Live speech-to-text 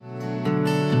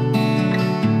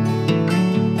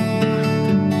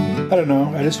I don't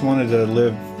know. I just wanted to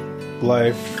live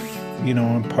life,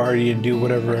 and party and do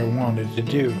whatever I wanted to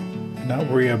do, and not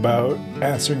worry about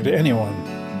answering to anyone.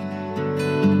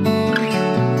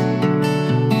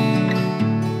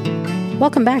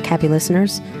 Welcome back, happy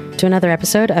listeners, to another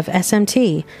episode of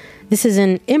SMT. This is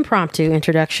an impromptu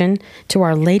introduction to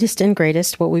our latest and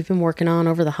greatest, what we've been working on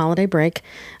over the holiday break,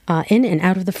 in and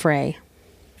out of the fray.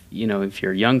 If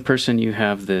you're a young person, you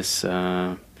have this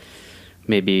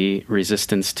maybe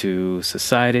resistance to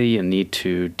society, a need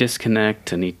to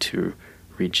disconnect, a need to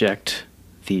reject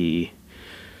the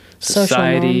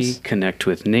society, connect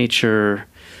with nature,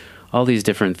 all these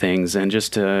different things, and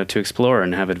just to explore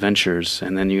and have adventures.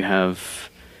 And then you have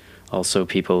also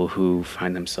people who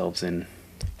find themselves in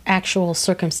actual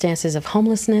circumstances of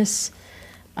homelessness,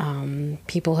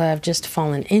 people who have just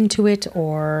fallen into it,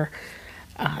 or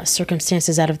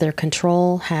circumstances out of their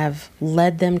control have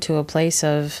led them to a place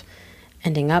of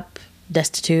ending up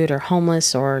destitute or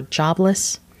homeless or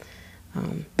jobless.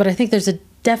 But I think there's a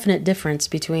definite difference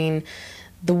between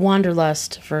the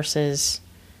wanderlust versus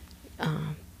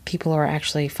people who are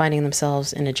actually finding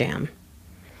themselves in a jam.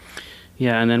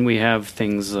 Yeah, and then we have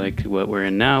things like what we're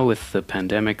in now with the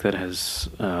pandemic that has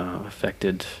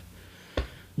affected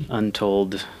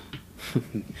untold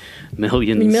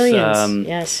millions.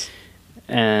 Yes.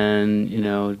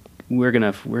 And we're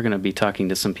gonna be talking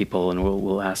to some people, and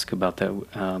we'll ask about that.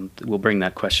 We'll bring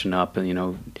that question up,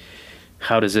 and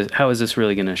how is this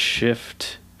really going to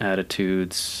shift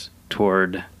attitudes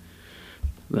toward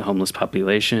the homeless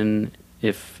population,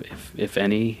 if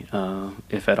any,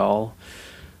 if at all,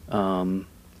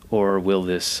 or will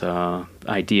this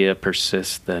idea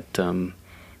persist that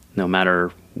no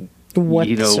matter what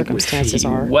circumstances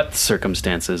are, what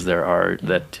circumstances there are,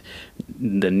 that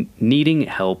the needing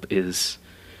help is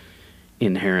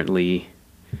inherently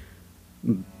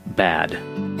bad.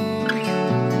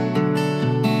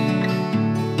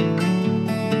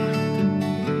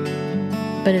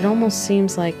 But it almost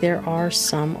seems like there are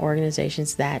some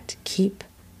organizations that keep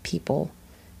people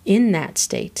in that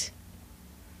state.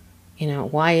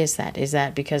 Why is that? Is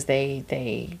that because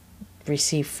they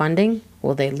receive funding?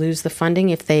 Will they lose the funding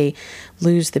if they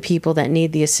lose the people that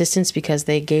need the assistance because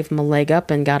they gave them a leg up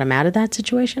and got them out of that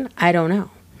situation? I don't know.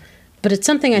 But it's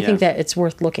something I think that it's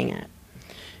worth looking at.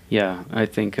 Yeah, I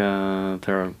think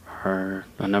there are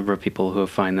a number of people who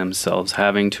find themselves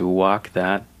having to walk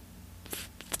that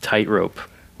tightrope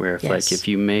where if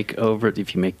you make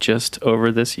just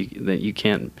over this, you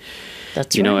can't.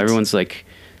 That's right. Everyone's like,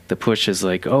 the push is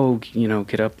like,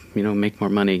 get up, make more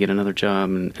money, get another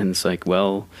job, and it's like,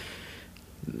 well,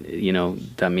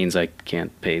 that means I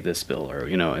can't pay this bill, or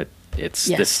it's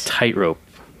this tightrope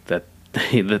that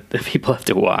the people have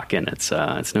to walk, and it's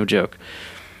no joke.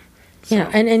 So.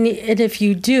 And if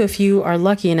you are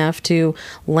lucky enough to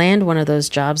land one of those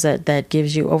jobs that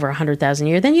gives you over $100,000 a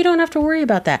year, then you don't have to worry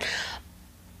about that.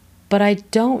 But I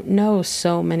don't know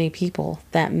so many people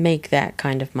that make that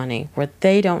kind of money where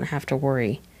they don't have to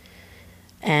worry.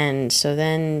 And so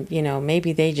then,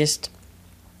 maybe they just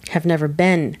have never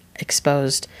been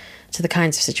exposed to the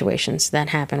kinds of situations that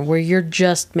happen where you're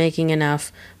just making enough,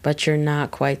 but you're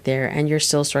not quite there and you're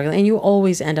still struggling. And you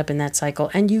always end up in that cycle.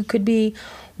 And you could be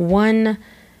one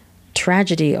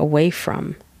tragedy away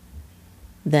from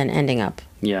then ending up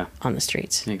on the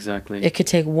streets. Exactly. It could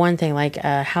take one thing like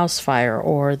a house fire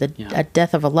or a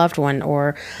death of a loved one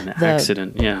or an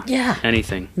accident. Yeah.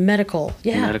 Anything. Medical.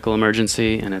 Yeah. Medical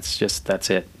emergency, and it's just, that's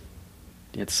it.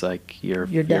 It's like your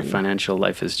financial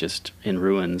life is just in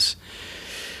ruins.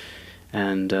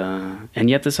 And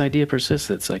yet this idea persists.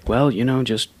 It's like, well,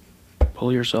 just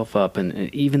pull yourself up.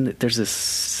 And even there's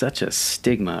such a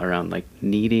stigma around like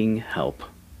needing help.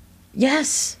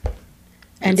 Yes.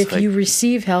 And if you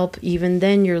receive help, even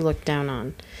then you're looked down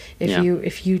on.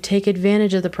 If you take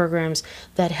advantage of the programs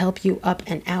that help you up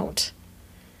and out.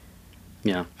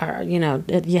 Yeah.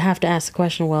 You have to ask the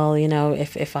question, well,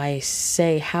 if I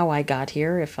say how I got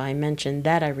here, if I mention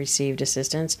that I received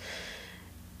assistance,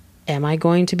 am I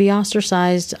going to be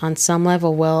ostracized on some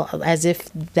level? Well, as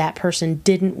if that person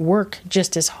didn't work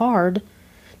just as hard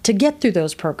to get through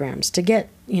those programs, to get,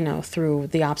 through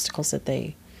the obstacles that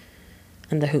they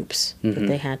and the hoops that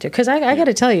they had to. Because I got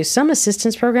to tell you, some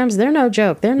assistance programs, they're no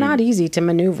joke. They're not easy to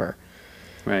maneuver.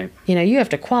 Right. You have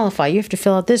to qualify. You have to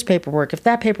fill out this paperwork. If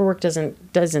that paperwork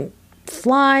doesn't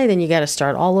fly, then you got to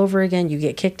start all over again. You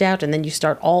get kicked out, and then you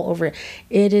start all over.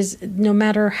 It is, no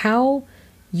matter how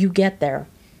you get there,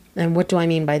 and what do I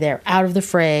mean by there? Out of the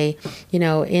fray,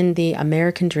 in the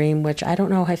American dream, which I don't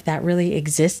know if that really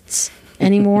exists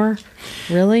anymore.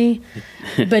 Really?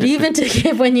 But even to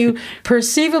get, when you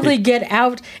perceivably get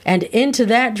out and into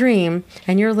that dream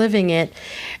and you're living it,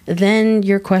 then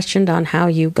you're questioned on how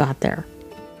you got there.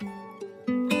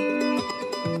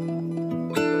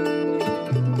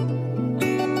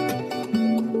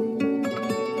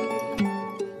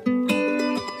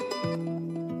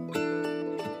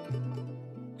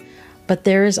 But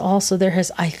there has,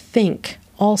 I think,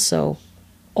 also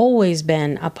always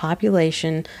been a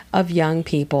population of young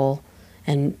people,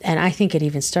 and I think it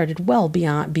even started well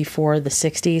before the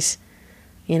 60s,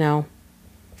 you know,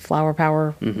 flower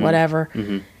power, whatever,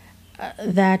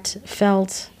 that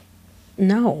felt,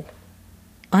 no,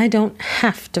 I don't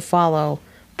have to follow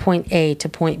point A to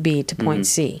point B to point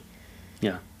C.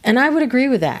 Yeah. And I would agree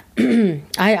with that.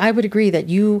 I would agree that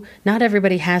not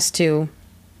everybody has to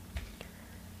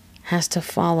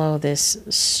follow this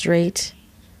straight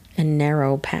and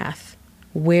narrow path.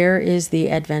 Where is the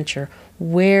adventure?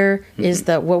 Where is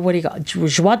the, what do you call it?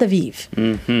 Joie de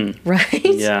vivre. Right?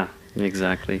 Yeah,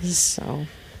 exactly. So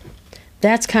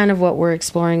that's kind of what we're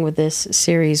exploring with this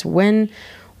series.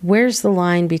 Where's the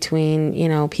line between, you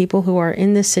know, people who are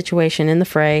in this situation, in the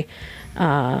fray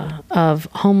of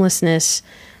homelessness,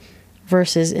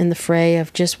 versus in the fray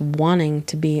of just wanting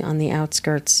to be on the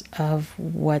outskirts of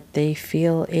what they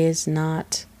feel is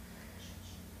not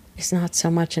so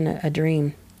much a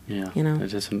dream. Yeah, you know,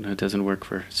 it doesn't work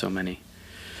for so many.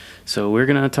 So we're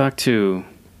gonna talk to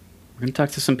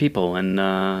some people and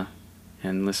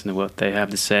listen to what they have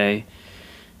to say,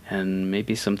 and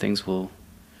maybe some things will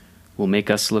make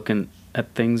us look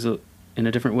at things in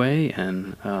a different way,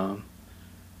 and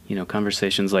you know,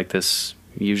 conversations like this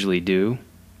usually do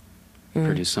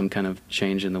produce some kind of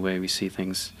change in the way we see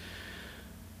things.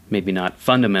 Maybe not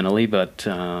fundamentally, but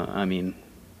I mean,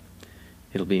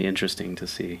 it'll be interesting to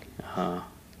see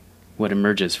what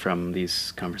emerges from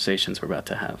these conversations we're about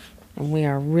to have. And we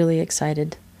are really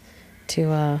excited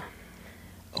to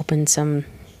open some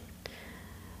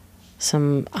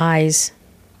eyes,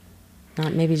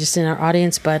 not maybe just in our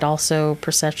audience, but also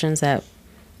perceptions that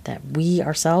we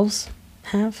ourselves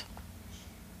have.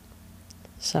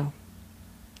 So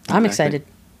I'm excited.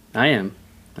 I am.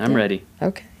 I'm ready.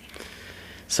 Okay.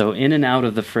 So in and out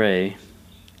of the fray.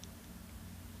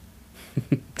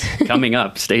 Coming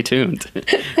up, stay tuned.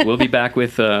 We'll be back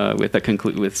with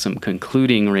some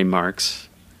concluding remarks,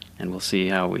 and we'll see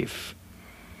how we've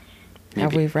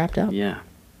wrapped up. Yeah.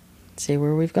 See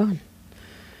where we've gone.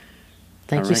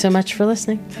 Thank you right. so much for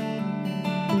listening.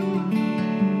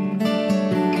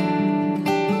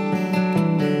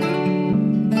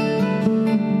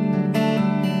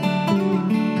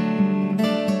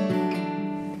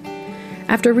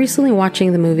 After recently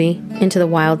watching the movie Into the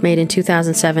Wild, made in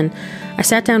 2007, I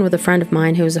sat down with a friend of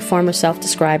mine who is a former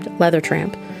self-described leather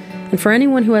tramp. And for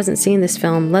anyone who hasn't seen this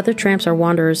film, leather tramps are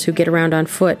wanderers who get around on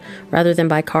foot rather than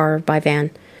by car or by van,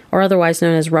 or otherwise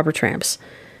known as rubber tramps.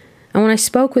 And when I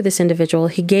spoke with this individual,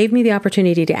 he gave me the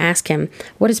opportunity to ask him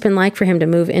what it's been like for him to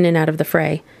move in and out of the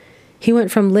fray. He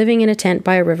went from living in a tent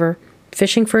by a river,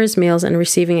 fishing for his meals, and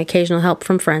receiving occasional help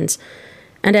from friends,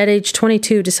 and at age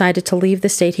 22 decided to leave the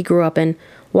state he grew up in,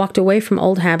 walked away from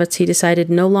old habits he decided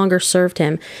no longer served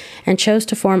him, and chose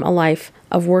to form a life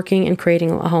of working and creating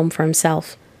a home for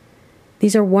himself.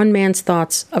 These are one man's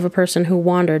thoughts of a person who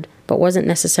wandered but wasn't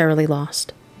necessarily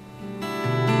lost.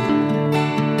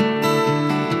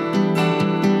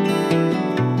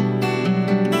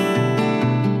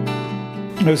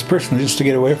 It was personally just to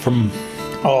get away from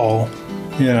all,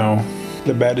 you know,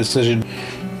 the bad decision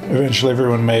eventually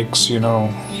everyone makes, you know,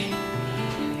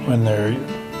 when they're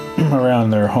around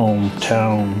their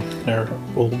hometown, their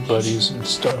old buddies and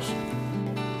stuff.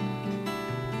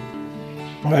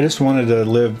 I just wanted to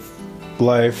live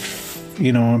life,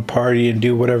 you know, and party and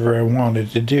do whatever I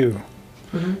wanted to do,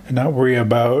 and not worry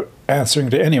about answering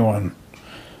to anyone.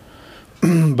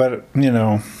 But, you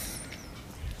know,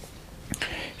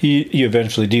 you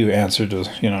eventually do answer to,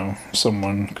 you know,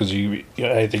 someone, because you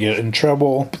either get in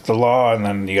trouble with the law, and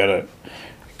then you gotta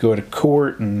go to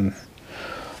court and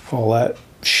all that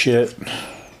shit.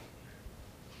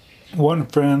 One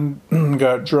friend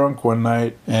got drunk one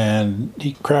night and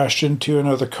he crashed into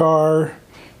another car.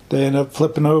 They ended up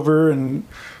flipping over and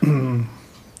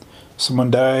someone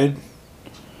died.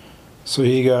 So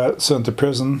he got sent to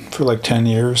prison for like 10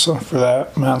 years for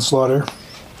that, manslaughter.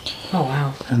 Oh,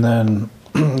 wow. And then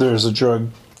there's a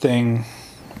drug thing,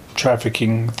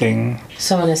 trafficking thing.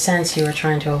 So in a sense, you were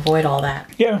trying to avoid all that.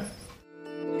 Yeah.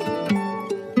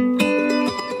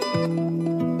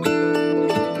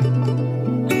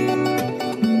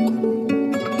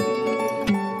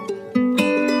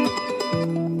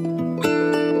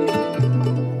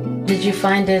 Did you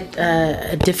find it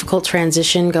a difficult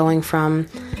transition going from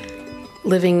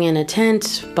living in a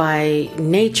tent by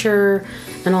nature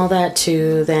and all that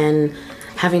to then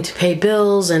having to pay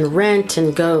bills and rent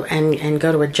and go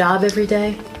to a job every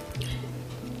day?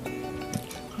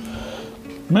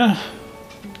 Meh.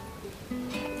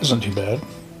 Isn't too bad.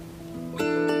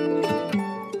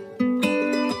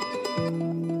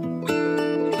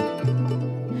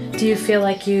 Do you feel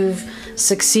like you've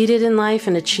succeeded in life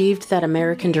and achieved that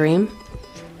American dream?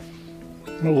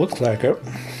 It looks like it.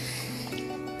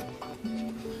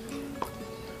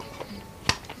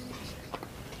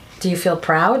 Do you feel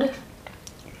proud?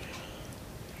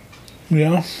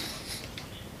 Yeah.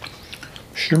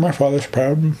 Sure, my father's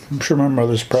proud. I'm sure my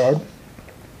mother's proud.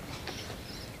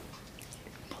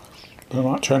 But I'm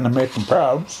not trying to make them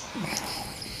proud.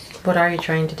 What are you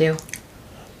trying to do?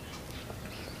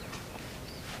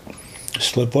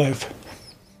 Just live life.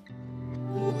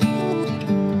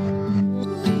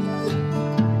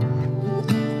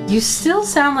 You still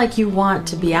sound like you want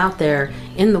to be out there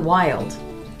in the wild.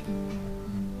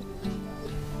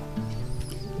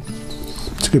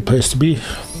 It's a good place to be.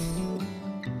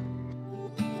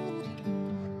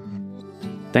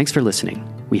 Thanks for listening.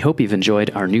 We hope you've enjoyed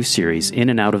our new series, In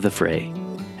and Out of the Fray,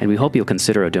 and we hope you'll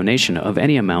consider a donation of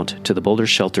any amount to the Boulder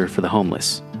Shelter for the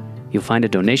Homeless. You'll find a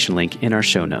donation link in our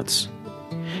show notes.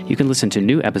 You can listen to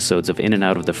new episodes of In and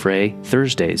Out of the Fray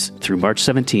Thursdays through March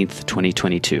 17th,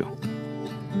 2022.